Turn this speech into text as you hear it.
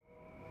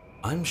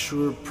I'm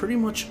sure pretty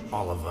much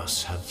all of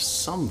us have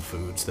some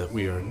foods that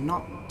we are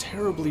not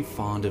terribly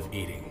fond of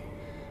eating.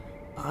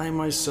 I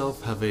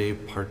myself have a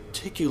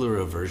particular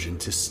aversion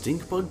to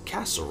stink bug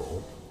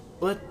casserole,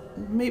 but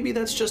maybe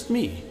that's just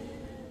me.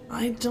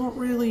 I don't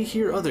really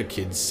hear other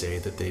kids say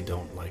that they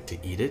don't like to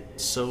eat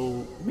it,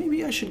 so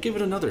maybe I should give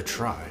it another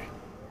try.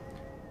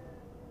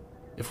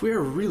 If we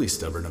are really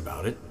stubborn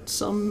about it,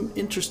 some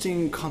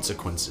interesting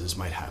consequences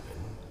might happen.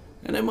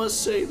 And I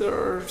must say there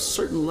are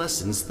certain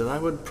lessons that I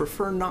would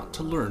prefer not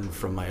to learn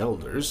from my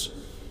elders.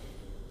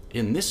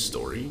 In this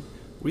story,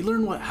 we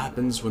learn what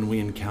happens when we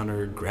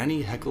encounter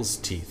Granny Heckel's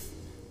teeth,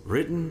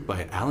 written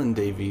by Alan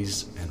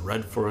Davies and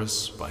read for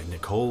us by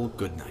Nicole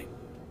Goodnight.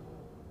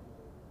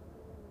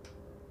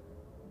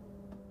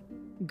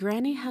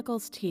 Granny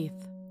Heckel's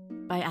Teeth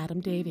by Adam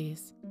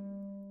Davies.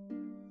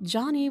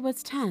 Johnny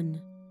was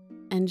 10,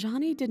 and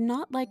Johnny did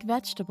not like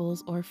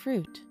vegetables or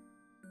fruit.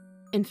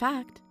 In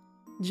fact,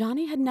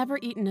 Johnny had never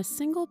eaten a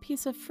single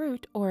piece of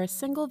fruit or a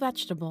single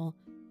vegetable,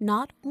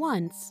 not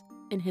once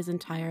in his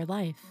entire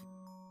life.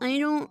 I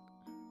don't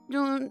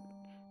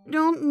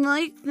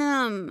like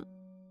them,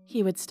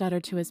 he would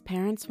stutter to his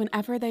parents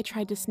whenever they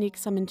tried to sneak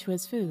some into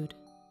his food.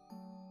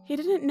 He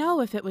didn't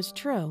know if it was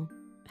true.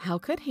 How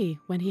could he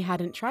when he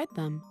hadn't tried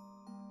them?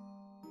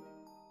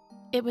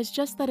 It was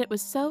just that it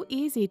was so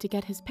easy to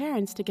get his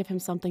parents to give him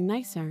something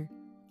nicer.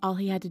 All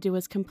he had to do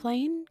was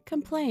complain,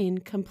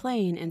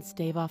 and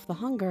stave off the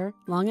hunger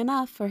long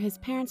enough for his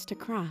parents to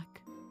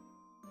crack.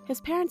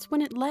 His parents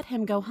wouldn't let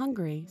him go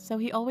hungry, so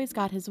he always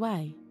got his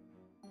way.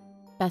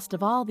 Best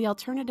of all, the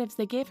alternatives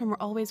they gave him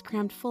were always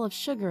crammed full of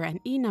sugar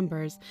and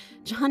E-numbers,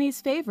 Johnny's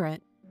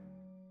favorite.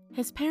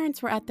 His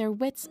parents were at their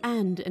wits'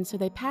 end, and so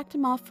they packed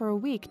him off for a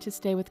week to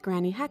stay with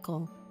Granny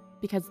Heckel,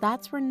 because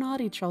that's where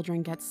naughty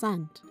children get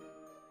sent.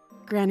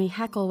 Granny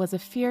Heckel was a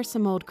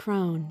fearsome old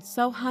crone,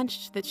 so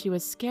hunched that she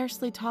was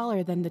scarcely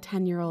taller than the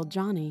 10-year-old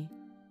Johnny.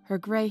 Her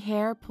gray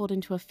hair pulled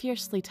into a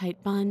fiercely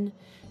tight bun,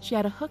 she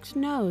had a hooked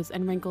nose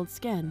and wrinkled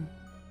skin.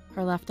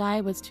 Her left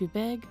eye was too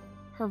big,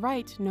 her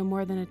right no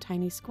more than a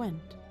tiny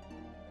squint.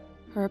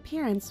 Her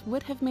appearance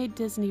would have made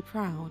Disney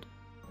proud.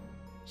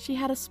 She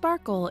had a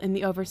sparkle in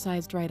the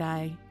oversized right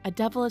eye, a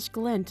devilish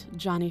glint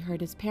Johnny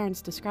heard his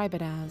parents describe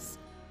it as.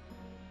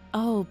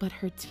 Oh, but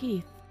her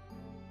teeth,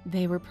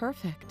 they were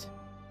perfect.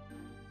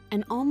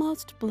 An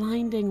almost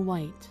blinding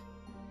white.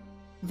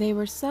 They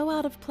were so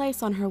out of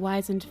place on her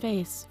wizened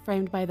face,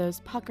 framed by those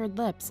puckered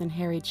lips and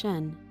hairy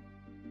chin.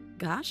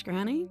 Gosh,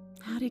 Granny,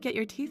 how do you get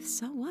your teeth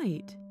so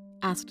white?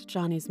 Asked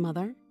Johnny's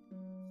mother.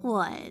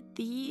 What,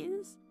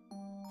 these?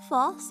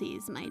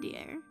 Falsies, my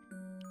dear.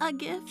 A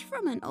gift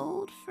from an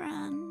old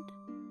friend,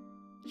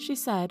 she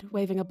said,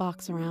 waving a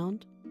box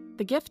around.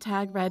 The gift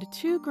tag read,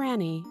 "To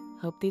Granny,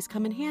 hope these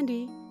come in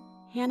handy,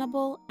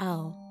 Hannibal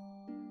L."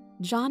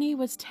 Johnny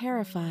was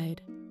terrified.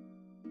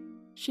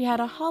 She had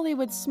a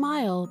Hollywood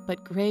smile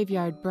but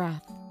graveyard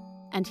breath,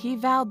 and he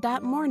vowed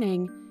that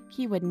morning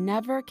he would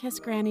never kiss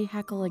Granny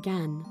Heckel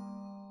again.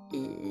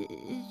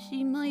 Is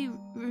she my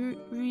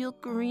real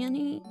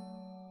granny?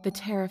 The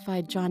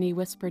terrified Johnny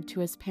whispered to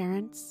his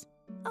parents.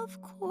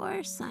 Of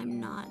course I'm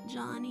not,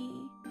 Johnny.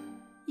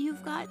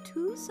 You've got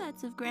 2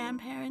 sets of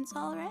grandparents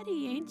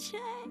already, ain't ya?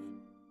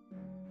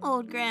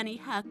 Old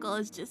Granny Heckel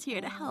is just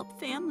here to help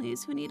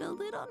families who need a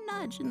little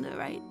nudge in the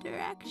right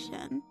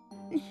direction.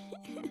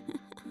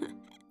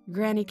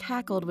 Granny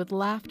cackled with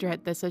laughter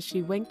at this as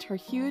she winked her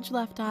huge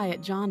left eye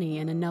at Johnny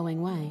in a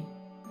knowing way.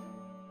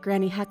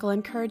 Granny Heckel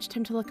encouraged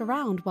him to look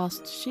around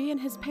whilst she and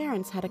his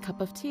parents had a cup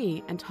of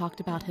tea and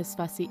talked about his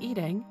fussy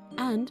eating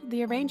and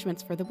the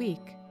arrangements for the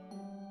week.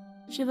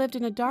 She lived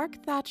in a dark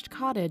thatched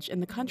cottage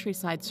in the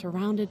countryside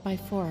surrounded by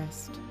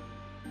forest.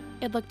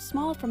 It looked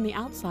small from the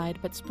outside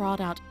but sprawled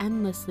out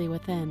endlessly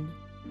within.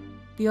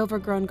 The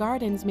overgrown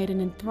gardens made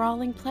an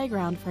enthralling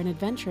playground for an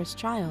adventurous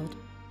child.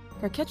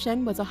 Her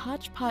kitchen was a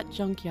hodgepodge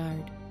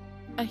junkyard.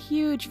 A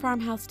huge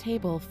farmhouse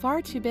table,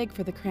 far too big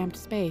for the cramped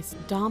space,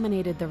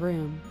 dominated the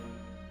room.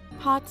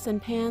 Pots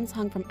and pans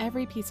hung from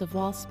every piece of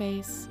wall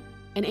space.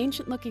 An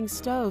ancient-looking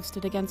stove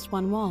stood against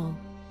one wall,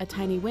 a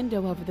tiny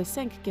window over the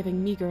sink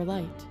giving meager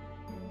light.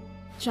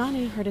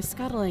 Johnny heard a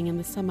scuttling in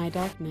the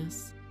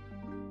semi-darkness.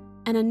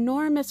 An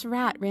enormous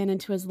rat ran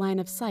into his line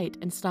of sight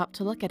and stopped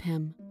to look at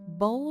him,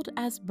 bold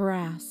as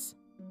brass.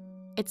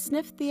 It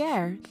sniffed the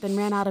air, then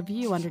ran out of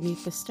view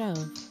underneath the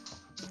stove.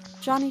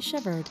 Johnny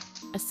shivered,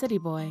 a city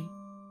boy.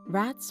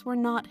 Rats were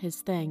not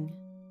his thing.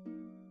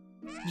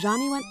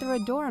 Johnny went through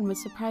a door and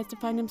was surprised to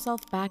find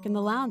himself back in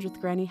the lounge with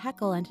Granny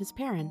Heckel and his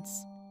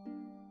parents.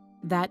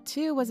 That,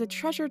 too, was a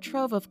treasure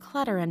trove of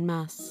clutter and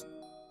mess.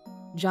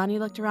 Johnny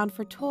looked around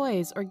for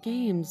toys or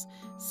games,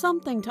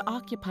 something to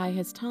occupy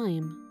his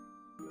time.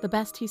 The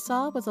best he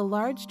saw was a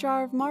large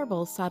jar of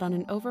marbles sat on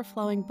an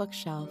overflowing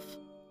bookshelf.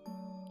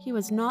 He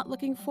was not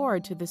looking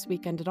forward to this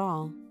weekend at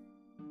all.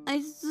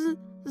 I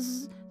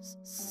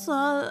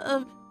saw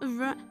a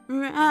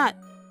rat,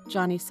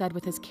 Johnny said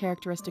with his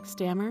characteristic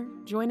stammer,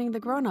 joining the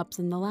grown-ups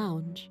in the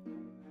lounge.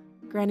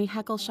 Granny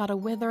Heckel shot a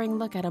withering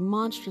look at a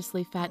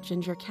monstrously fat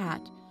ginger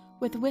cat,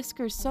 with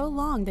whiskers so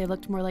long they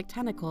looked more like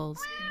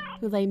tentacles,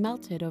 who lay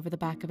melted over the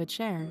back of a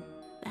chair.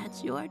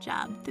 That's your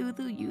job,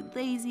 Thulu, you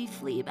lazy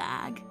flea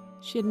bag.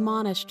 She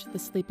admonished the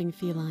sleeping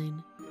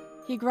feline.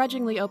 He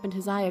grudgingly opened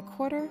his eye a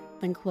quarter,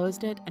 then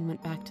closed it and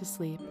went back to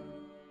sleep.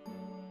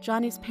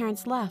 Johnny's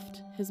parents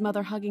left, his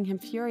mother hugging him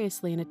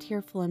furiously in a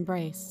tearful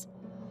embrace.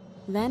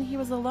 Then he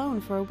was alone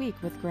for a week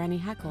with Granny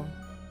Heckel.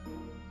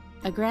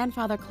 A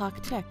grandfather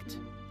clock ticked,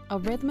 a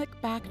rhythmic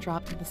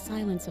backdrop to the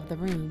silence of the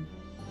room.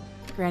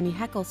 Granny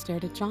Heckel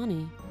stared at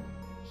Johnny.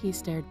 He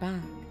stared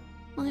back.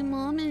 My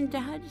mom and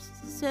dad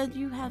said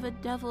you have a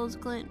devil's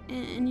glint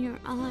in your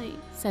eye,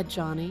 said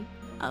Johnny.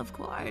 Of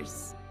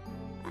course.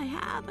 I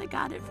have. I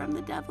got it from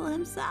the devil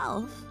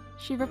himself,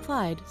 she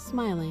replied,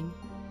 smiling.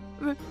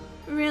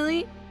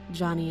 Really?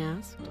 Johnny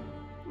asked.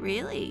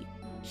 Really?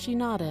 She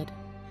nodded.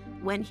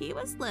 When he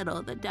was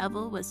little, the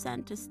devil was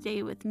sent to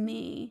stay with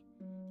me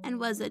and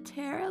was a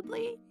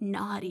terribly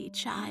naughty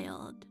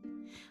child,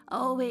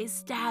 always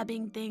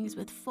stabbing things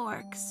with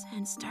forks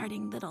and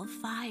starting little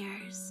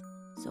fires.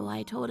 So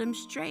I told him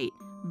straight,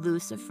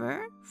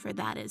 Lucifer, for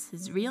that is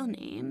his real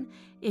name,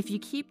 if you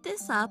keep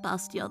this up, I'll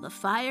steal the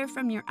fire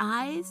from your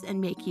eyes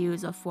and make you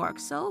use a fork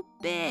so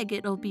big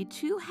it'll be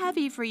too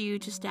heavy for you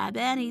to stab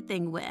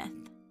anything with.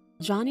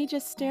 Johnny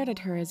just stared at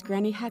her as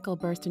Granny Heckel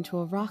burst into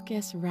a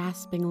raucous,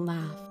 rasping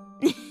laugh.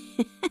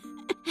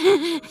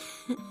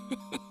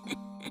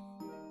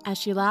 As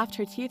she laughed,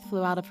 her teeth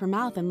flew out of her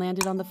mouth and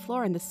landed on the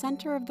floor in the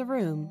center of the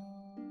room.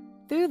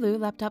 Thulu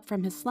leapt up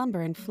from his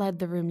slumber and fled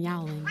the room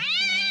yowling.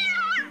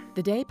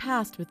 The day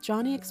passed with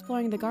Johnny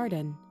exploring the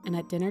garden, and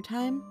at dinner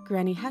time,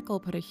 Granny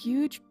Heckel put a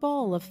huge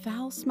bowl of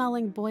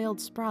foul-smelling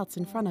boiled sprouts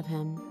in front of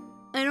him.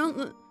 I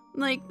don't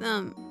like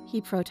them, he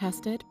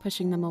protested,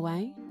 pushing them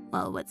away.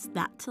 Well, what's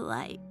that to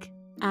like?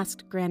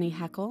 Asked Granny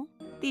Heckel.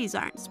 These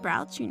aren't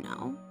sprouts, you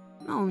know.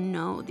 Oh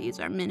no, these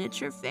are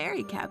miniature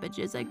fairy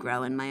cabbages I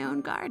grow in my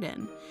own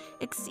garden.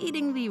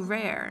 Exceedingly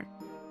rare.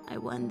 I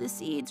won the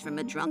seeds from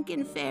a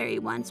drunken fairy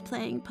once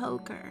playing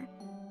poker.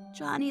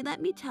 Johnny,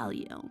 let me tell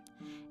you,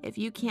 if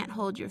you can't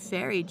hold your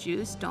fairy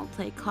juice, don't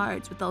play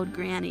cards with old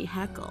Granny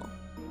Heckel.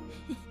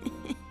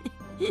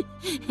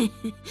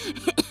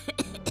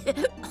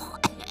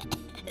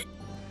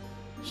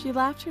 She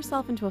laughed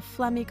herself into a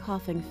phlegmy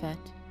coughing fit.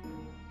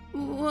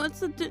 What's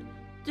the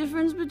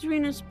difference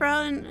between a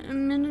sprout and a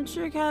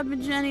miniature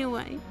cabbage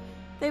anyway?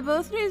 They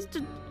both taste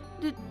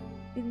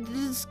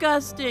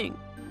disgusting.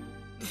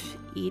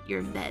 Eat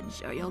your veg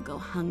or you'll go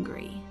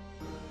hungry.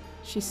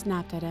 She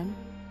snapped at him.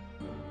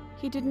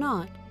 He did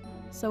not,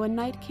 so when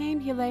night came,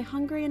 he lay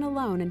hungry and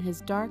alone in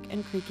his dark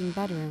and creaking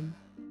bedroom.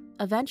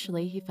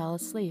 Eventually, he fell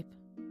asleep.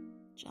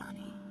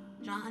 Johnny.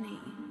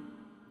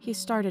 He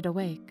started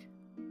awake.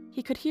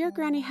 He could hear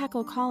Granny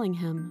Heckel calling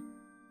him.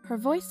 Her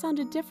voice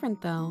sounded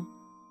different, though,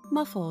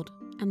 muffled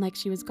and like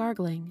she was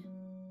gargling.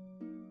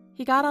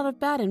 He got out of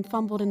bed and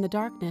fumbled in the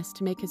darkness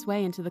to make his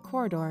way into the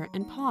corridor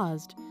and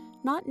paused,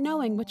 not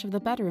knowing which of the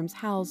bedrooms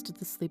housed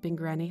the sleeping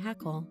Granny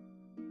Heckel.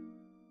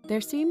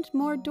 There seemed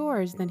more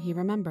doors than he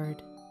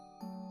remembered.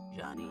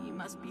 Johnny, you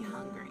must be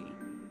hungry.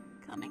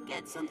 Come and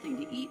get something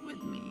to eat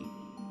with me.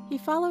 He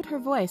followed her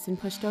voice and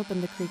pushed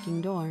open the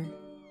creaking door.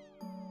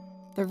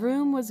 The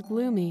room was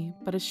gloomy,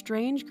 but a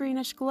strange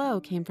greenish glow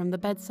came from the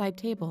bedside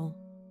table.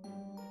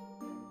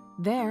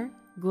 There,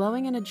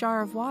 glowing in a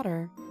jar of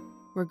water,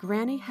 were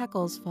Granny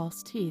Heckel's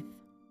false teeth.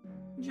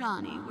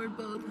 Johnny, we're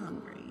both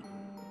hungry,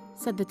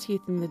 said the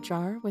teeth in the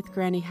jar with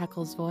Granny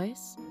Heckel's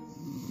voice.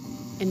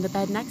 In the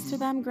bed next to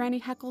them, Granny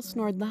Heckel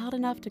snored loud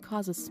enough to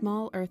cause a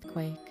small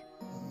earthquake.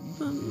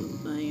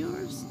 But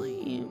you're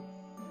asleep,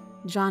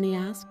 Johnny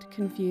asked,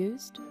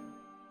 confused.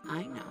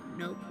 I know,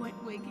 no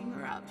point waking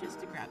her up just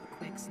to grab a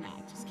quick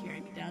snack. Just carry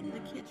me down to the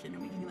kitchen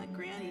and we can let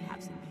Granny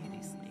have some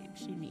beauty sleep.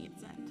 She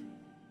needs it.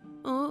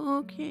 Oh,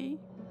 okay.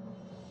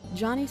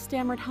 Johnny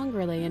stammered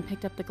hungrily and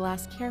picked up the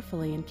glass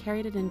carefully and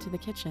carried it into the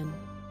kitchen.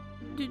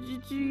 Do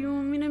you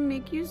want me to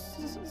make you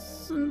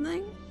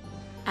something?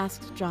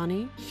 Asked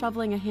Johnny,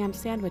 shoveling a ham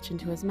sandwich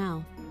into his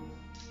mouth.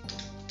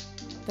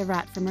 The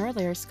rat from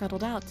earlier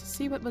scuttled out to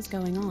see what was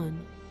going on.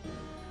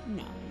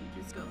 No,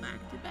 you just go back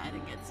to bed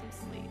and get some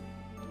sleep.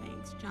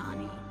 Thanks,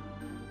 Johnny,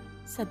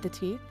 said the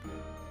teeth.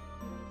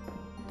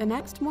 The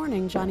next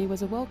morning, Johnny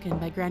was awoken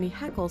by Granny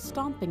Heckel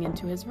stomping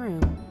into his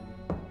room.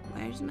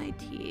 Where's my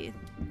teeth?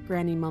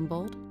 Granny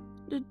mumbled.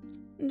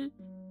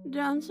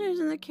 Downstairs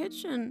in the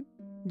kitchen,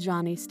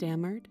 Johnny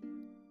stammered.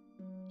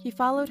 He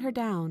followed her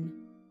down.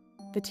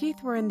 The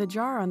teeth were in the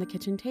jar on the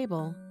kitchen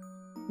table.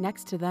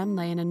 Next to them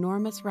lay an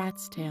enormous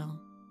rat's tail.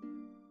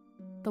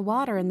 The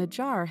water in the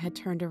jar had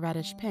turned a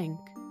reddish pink.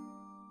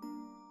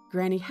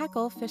 Granny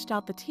Heckel fished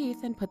out the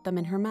teeth and put them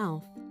in her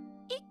mouth.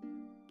 Eek,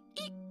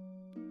 eek,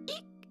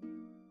 eek.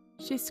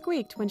 She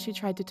squeaked when she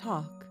tried to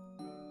talk.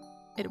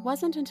 It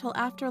wasn't until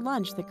after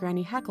lunch that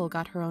Granny Heckel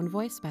got her own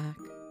voice back.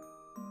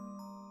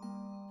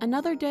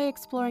 Another day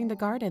exploring the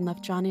garden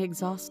left Johnny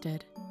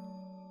exhausted.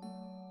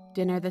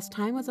 Dinner this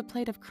time was a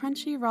plate of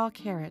crunchy raw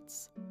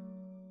carrots.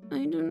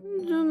 I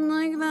don't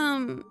like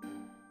them,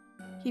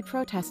 he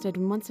protested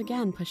and once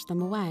again pushed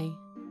them away.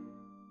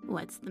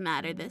 What's the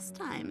matter this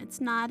time?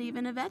 It's not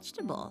even a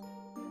vegetable.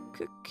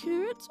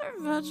 Carrots are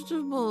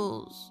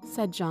vegetables,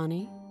 said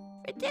Johnny.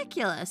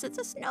 Ridiculous, it's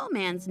a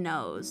snowman's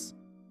nose.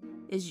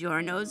 Is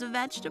your nose a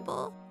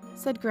vegetable?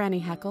 Said Granny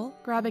Heckel,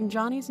 grabbing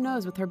Johnny's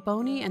nose with her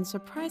bony and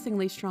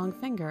surprisingly strong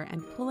finger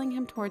and pulling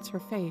him towards her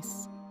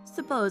face.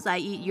 Suppose I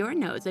eat your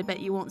nose, I bet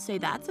you won't say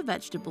that's a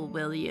vegetable,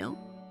 will you?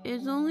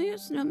 It's only a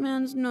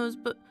snowman's nose,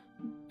 but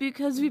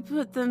because we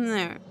put them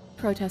there,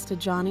 protested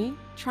Johnny,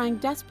 trying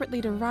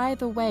desperately to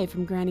writhe away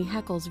from Granny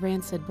Heckel's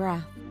rancid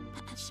breath.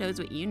 That shows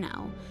what you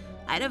know.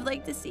 I'd have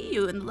liked to see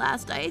you in the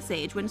last ice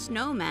age when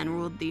snowmen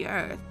ruled the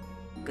earth.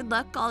 Good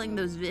luck calling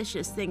those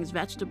vicious things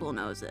vegetable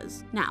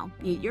noses. Now,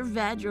 eat your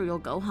veg or you'll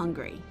go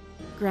hungry.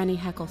 Granny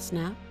Heckel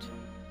snapped.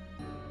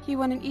 He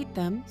wouldn't eat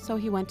them, so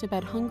he went to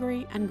bed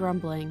hungry and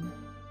grumbling.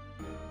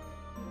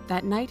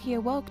 That night he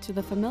awoke to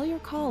the familiar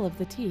call of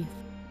the teeth.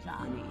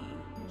 Johnny,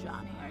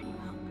 are you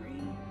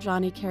hungry?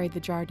 Johnny carried the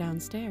jar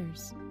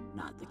downstairs.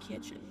 Not the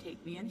kitchen,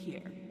 take me in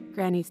here.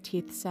 Granny's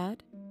teeth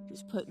said.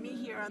 Just put me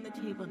here on the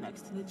table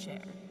next to the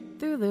chair.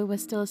 Thulu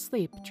was still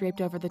asleep, draped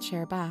over the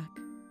chair back.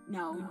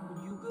 Now,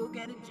 you go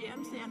get a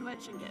jam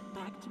sandwich and get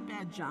back to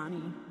bed,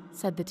 Johnny,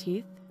 said the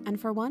teeth, and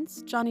for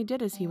once, Johnny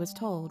did as he was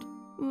told.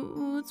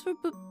 What's for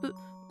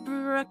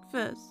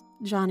breakfast?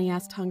 Johnny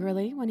asked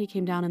hungrily when he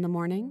came down in the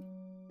morning.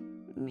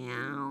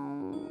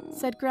 Meow,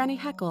 said Granny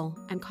Heckel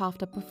and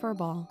coughed up a fur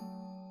ball.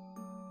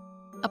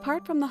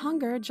 Apart from the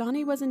hunger,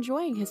 Johnny was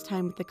enjoying his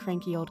time with the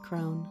cranky old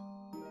crone.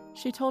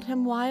 She told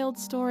him wild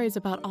stories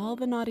about all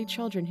the naughty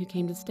children who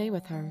came to stay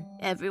with her.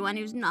 Everyone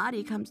who's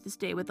naughty comes to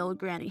stay with old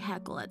Granny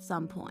Heckel at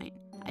some point.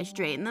 I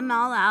straightened them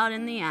all out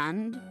in the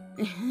end.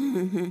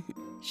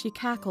 She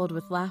cackled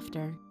with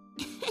laughter.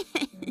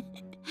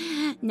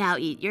 Now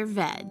eat your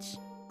veg,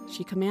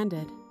 she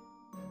commanded.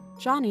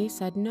 Johnny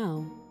said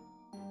no.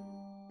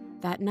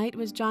 That night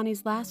was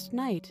Johnny's last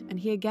night, and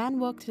he again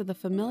woke to the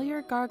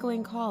familiar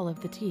gargling call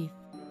of the teeth.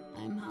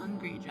 I'm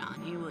hungry,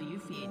 Johnny. Will you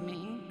feed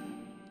me?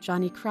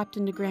 Johnny crept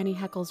into Granny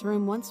Heckel's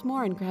room once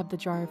more and grabbed the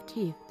jar of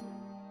teeth.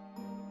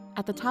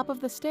 At the top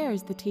of the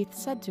stairs, the teeth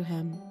said to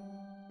him,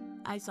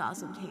 I saw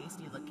some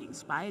tasty-looking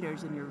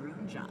spiders in your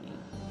room, Johnny.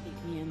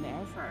 Take me in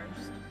there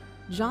first.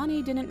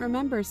 Johnny didn't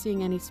remember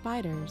seeing any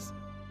spiders,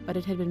 but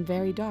it had been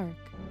very dark.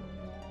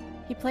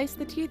 He placed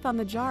the teeth on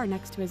the jar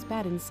next to his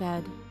bed and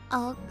said,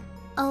 I'll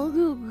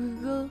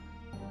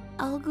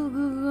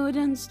go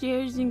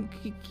downstairs and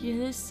get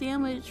a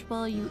sandwich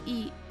while you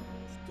eat.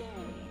 Stay,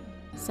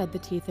 said the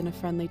teeth in a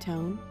friendly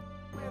tone.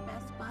 We're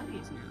best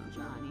buddies now,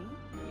 Johnny.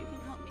 You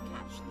can help me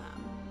catch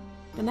them.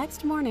 The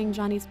next morning,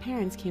 Johnny's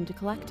parents came to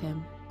collect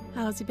him.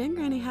 How's he been,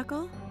 Granny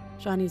Heckel?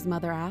 Johnny's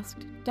mother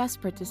asked,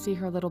 desperate to see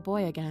her little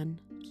boy again.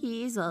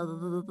 He's a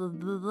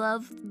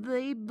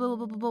lovely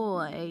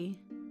boy,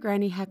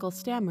 Granny Heckel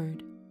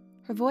stammered,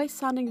 her voice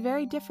sounding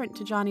very different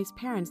to Johnny's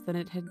parents than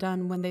it had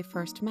done when they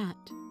first met.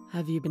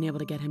 Have you been able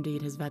to get him to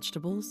eat his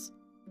vegetables?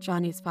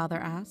 Johnny's father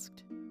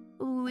asked.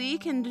 We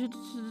can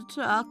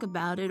talk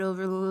about it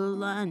over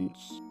lunch,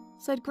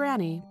 said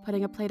Granny,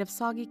 putting a plate of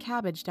soggy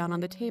cabbage down on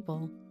the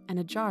table and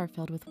a jar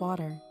filled with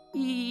water.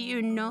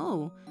 You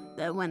know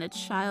that when a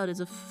child is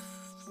a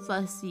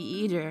fussy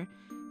eater,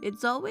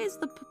 it's always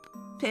the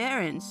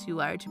parents who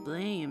are to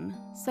blame,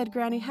 said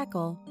Granny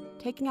Heckel,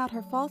 taking out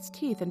her false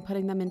teeth and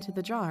putting them into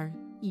the jar.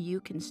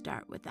 You can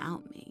start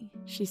without me,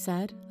 she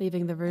said,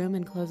 leaving the room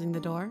and closing the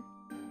door.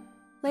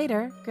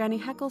 Later, Granny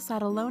Heckel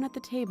sat alone at the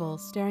table,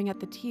 staring at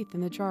the teeth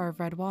in the jar of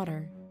red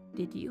water.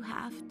 Did you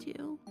have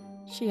to?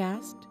 She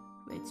asked.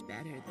 It's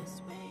better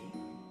this way,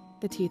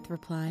 the teeth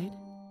replied.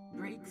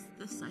 Breaks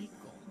the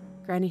cycle.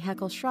 Granny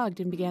Heckel shrugged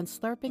and began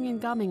slurping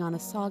and gumming on a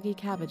soggy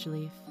cabbage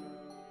leaf.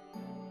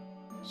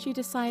 She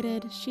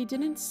decided she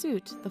didn't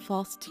suit the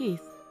false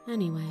teeth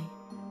anyway.